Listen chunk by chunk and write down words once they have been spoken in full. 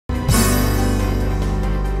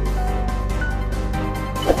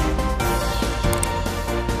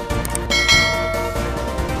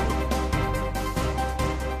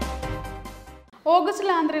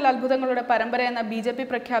ഓഗസ്റ്റിൽ ആന്ധ്രയിൽ അത്ഭുതങ്ങളുടെ പരമ്പര എന്ന ബിജെപി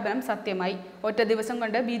പ്രഖ്യാപനം സത്യമായി. ഒറ്റ ദിവസം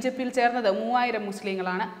കൊണ്ട് ബിജെപിയിൽ ചേർന്നത് 3000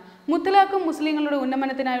 മുസ്ലിങ്ങളാണ്. മുത്തലാഖും മുസ്ലിങ്ങളുടെ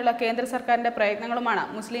ഉന്നമനത്തിനായുള്ള കേന്ദ്ര സർക്കാരിന്റെ പ്രയത്നങ്ങളുമാണ്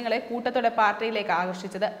മുസ്ലിങ്ങളെ കൂട്ടത്തോടെ പാർട്ടിയിലേക്ക്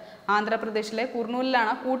ആകർഷിച്ചത്. ആന്ധ്രാപ്രദേശിലെ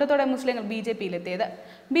കുർണൂലിലാണ് കൂട്ടത്തോടെ മുസ്ലിങ്ങൾ ബിജെപിയിലെത്തിയത്.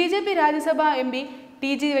 ബിജെപി രാജ്യസഭാ എംപി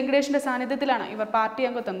ടി.ജി. വെങ്കടേഷിന്റെ സാന്നിധ്യത്തിലാണ് ഇവർ പാർട്ടി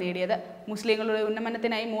അംഗത്വം നേടിയത്. മുസ്ലിങ്ങളുടെ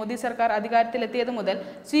ഉന്നമനത്തിനായി മോദി സർക്കാർ അധികാരത്തിലെത്തിയത് മുതൽ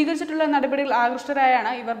സ്വീകരിച്ചിട്ടുള്ള നടപടികൾ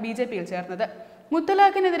ആകൃഷ്ടരായാണ് ഇവർ ബിജെപിയിൽ ചേർന്നത്.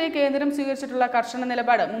 മുത്തലാഖിനെതിരെ കേന്ദ്രം സ്വീകരിച്ചിട്ടുള്ള കർശന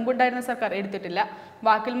നിലപാട് മുമ്പുണ്ടായിരുന്ന സർക്കാർ എടുത്തിട്ടില്ല.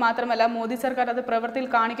 വാക്കിൽ മാത്രമല്ല, മോദി സർക്കാർ അത് പ്രവൃത്തിയിൽ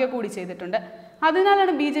കാണിക്കുക കൂടി ചെയ്തിട്ടുണ്ട്.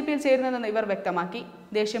 അതിനാലാണ് ബിജെപിയിൽ ചേരുന്നതെന്ന് ഇവർ വ്യക്തമാക്കി.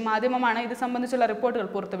 ദേശീയ മാധ്യമമാണ് ഇത് സംബന്ധിച്ചുള്ള റിപ്പോർട്ടുകൾ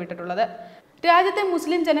പുറത്തുവിട്ടിട്ടുള്ളത്. രാജ്യത്തെ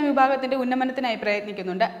മുസ്ലിം ജനവിഭാഗത്തിന്റെ ഉന്നമനത്തിനായി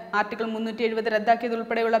പ്രയത്നിക്കുന്നുണ്ട്. ആർട്ടിക്കിൾ 370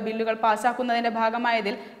 റദ്ദാക്കിയതുൾപ്പെടെയുള്ള ബില്ലുകൾ പാസാക്കുന്നതിന്റെ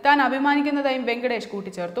ഭാഗമായതിൽ താൻ അഭിമാനിക്കുന്നതായും വെങ്കടേഷ്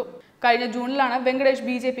കൂട്ടിച്ചേർത്തു. കഴിഞ്ഞ ജൂണിലാണ് വെങ്കടേഷ്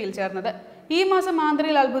ബിജെപിയിൽ ചേർന്നത്. ഈ മാസം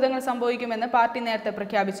ആന്ധ്രയിൽ അത്ഭുതങ്ങൾ സംഭവിക്കുമെന്ന് പാർട്ടി നേരത്തെ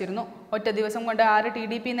പ്രഖ്യാപിച്ചിരുന്നു. ഒറ്റ ദിവസം കൊണ്ട് 6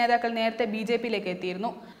 ടി.ഡി.പി നേതാക്കൾ നേരത്തെ ബിജെപിയിലേക്ക്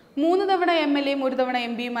എത്തിയിരുന്നു. 3 തവണ എം.എൽ.എയും 1 തവണ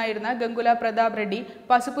എം.പിയുമായിരുന്ന ഗംഗുല പ്രതാപ് റെഡ്ഡി,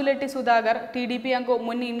 പസുപുലെട്ടി സുധാകർ, ടി.ഡി.പി അംഗവും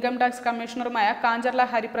മുൻ income tax കമ്മീഷണറുമായ കാഞ്ചർല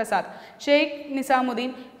Hariprasad, Sheikh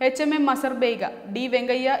Nizamuddin, എച്ച്.എം.എം Mazhar ബെയ്ഗ, D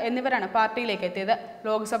Venkaiah എന്നിവരാണ് പാർട്ടിയിലേക്ക് എത്തിയത്.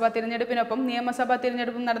 ലോക്സഭാ തിരഞ്ഞെടുപ്പിനൊപ്പം നിയമസഭാ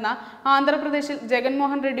തിരഞ്ഞെടുപ്പും നടന്ന ആന്ധ്രാപ്രദേശിൽ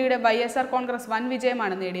ജഗൻമോഹൻ റെഡ്ഡിയുടെ വൈ.എസ്.ആർ കോൺഗ്രസ് വൻ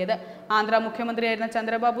വിജയമാണ് നേടിയത്. ആന്ധ്ര മുഖ്യമന്ത്രിയായിരുന്ന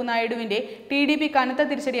ചന്ദ്രബാബു നായിഡുവിന്റെ ടി.ഡി.പി കനത്ത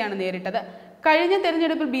തിരിച്ചടിയാണ് നേരിട്ടത്. കഴിഞ്ഞ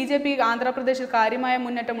തെരഞ്ഞെടുപ്പിൽ ബിജെപി ആന്ധ്രാപ്രദേശിൽ കാര്യമായ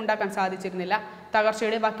മുന്നേറ്റം ഉണ്ടാക്കാൻ സാധിച്ചിരുന്നില്ല.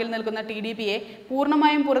 തകർച്ചയുടെ വക്കിൽ നിൽക്കുന്ന ടി.ഡി.പിയെ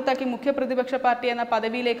പൂർണ്ണമായും പുറത്താക്കി മുഖ്യ പ്രതിപക്ഷ പാർട്ടി എന്ന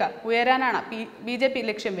പദവിയിലേക്ക് ഉയരാനാണ് ബിജെപി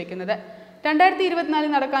ലക്ഷ്യം വെക്കുന്നത്.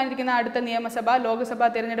 2024 നടക്കാനിരിക്കുന്ന അടുത്ത നിയമസഭാ, ലോക്സഭാ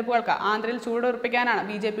തിരഞ്ഞെടുപ്പുകൾക്ക് ആന്ധ്രയിൽ ചൂടുറപ്പിക്കാനാണ്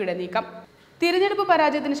ബിജെപിയുടെ നീക്കം. തിരഞ്ഞെടുപ്പ്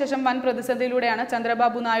പരാജയത്തിന് ശേഷം വൻ പ്രതിസന്ധിയിലൂടെയാണ്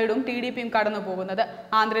ചന്ദ്രബാബു നായിഡുവും ടി.ഡി.പിയും കടന്നുപോകുന്നത്.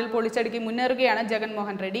 ആന്ധ്രയിൽ പൊളിച്ചടുക്കി മുന്നേറുകയാണ്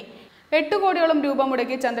ജഗൻമോഹൻ റെഡ്ഡി. 8 കോടിയോളം രൂപ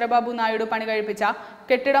മുടക്കി ചന്ദ്രബാബു നായിഡു പണി കഴിപ്പിച്ച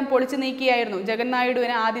കെട്ടിടം പൊളിച്ചു നീക്കിയായിരുന്നു ജഗൻ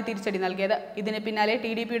നായിഡുവിന് ആദ്യ തിരിച്ചടി നൽകിയത്. ഇതിന് പിന്നാലെ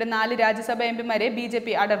ടി.ഡി.പിയുടെ 4 രാജ്യസഭാ എംപിമാരെ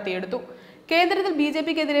ബിജെപി അടർത്തിയെടുത്തു. കേന്ദ്രത്തിൽ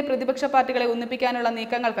ബിജെപിക്കെതിരെ പ്രതിപക്ഷ പാർട്ടികളെ ഒന്നിപ്പിക്കാനുള്ള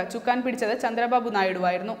നീക്കങ്ങൾക്ക് ചുക്കാൻ പിടിച്ചത് ചന്ദ്രബാബു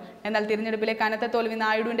നായിഡുവായിരുന്നു. എന്നാൽ തിരഞ്ഞെടുപ്പിലെ കനത്ത തോൽവി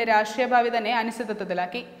നായിഡുവിന്റെ രാഷ്ട്രീയ ഭാവി തന്നെ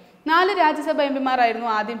അനിശ്ചിതത്വത്തിലാക്കി. 4 രാജ്യസഭാ എംപിമാരായിരുന്നു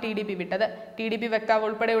ആദ്യം ടി.ഡി.പി വിട്ടത്. ടി.ഡി.പി വക്താവ്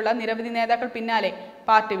ഉൾപ്പെടെയുള്ള നിരവധി നേതാക്കൾ പിന്നാലെ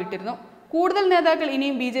പാർട്ടി വിട്ടിരുന്നു. കൂടുതൽ നേതാക്കൾ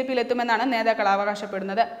ഇനിയും ബിജെപിയിൽ എത്തുമെന്നാണ് നേതാക്കൾ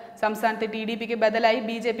അവകാശപ്പെടുന്നത്. സംസ്ഥാനത്ത് ടി.ഡി.പിക്ക് ബദലായി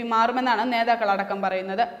ബിജെപി മാറുമെന്നാണ് നേതാക്കൾ അടക്കം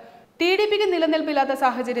പറയുന്നത്. ടി.ഡി.പിക്ക് നിലനിൽപ്പില്ലാത്ത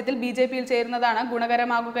സാഹചര്യത്തിൽ ബിജെപിയിൽ ചേരുന്നതാണ്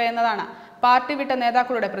ഗുണകരമാകുക എന്നതാണ് പാർട്ടി വിട്ട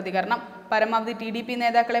നേതാക്കളുടെ പ്രതികരണം. പരമാവധി ടി.ഡി.പി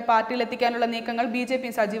നേതാക്കളെ പാർട്ടിയിൽ എത്തിക്കാനുള്ള നീക്കങ്ങൾ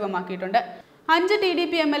ബിജെപി സജീവമാക്കിയിട്ടുണ്ട്. 5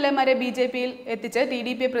 ടി.ഡി.പി എം.എൽ.എമാരെ ബിജെപിയിൽ എത്തിച്ച്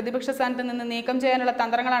ടി.ഡി.പിയെ പ്രതിപക്ഷ സ്ഥാനത്ത് നിന്ന് നീക്കം ചെയ്യാനുള്ള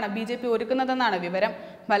തന്ത്രങ്ങളാണ് ബിജെപി ഒരുക്കുന്നതെന്നാണ് വിവരം.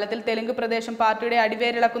 ഫലത്തിൽ തെലുങ്ക് പ്രദേശം പാർട്ടിയുടെ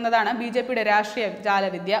അടിവേരിളക്കുന്നതാണ് ബിജെപിയുടെ രാഷ്ട്രീയ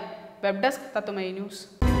ജാലവിദ്യ. Web desk Tatwamayi news.